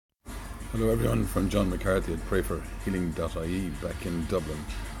Hello everyone, from John McCarthy at PrayForHealing.ie back in Dublin.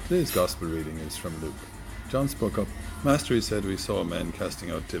 Today's Gospel reading is from Luke. John spoke up. Master, he said, we saw a man casting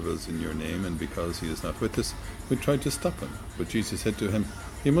out devils in your name, and because he is not with us, we tried to stop him. But Jesus said to him,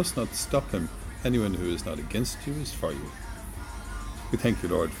 you must not stop him. Anyone who is not against you is for you. We thank you,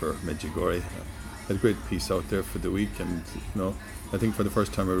 Lord, for Medjugorje. Had great peace out there for the week, and I think for the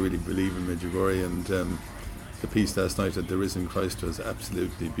first time I really believe in Medjugorje, and the peace last night at the risen Christ was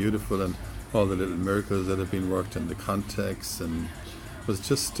absolutely beautiful, and all the little miracles that have been worked in the context, and was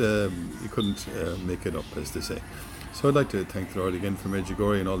just you couldn't make it up, as they say. So I'd like to thank the Lord again for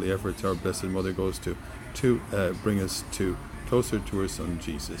Medjugorje and all the efforts our Blessed Mother goes to bring us closer to her Son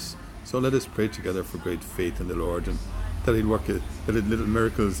Jesus. So let us pray together for great faith in the Lord, and that He'll work the little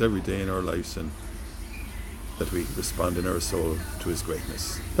miracles every day in our lives, and that we respond in our soul to His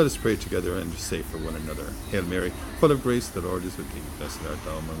greatness. Let us pray together and say for one another. Hail Mary, full of grace, the Lord is with thee. Blessed art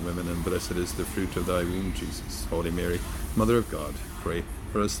thou among women, and blessed is the fruit of thy womb, Jesus. Holy Mary, Mother of God, pray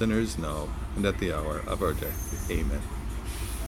for us sinners now and at the hour of our death. Amen.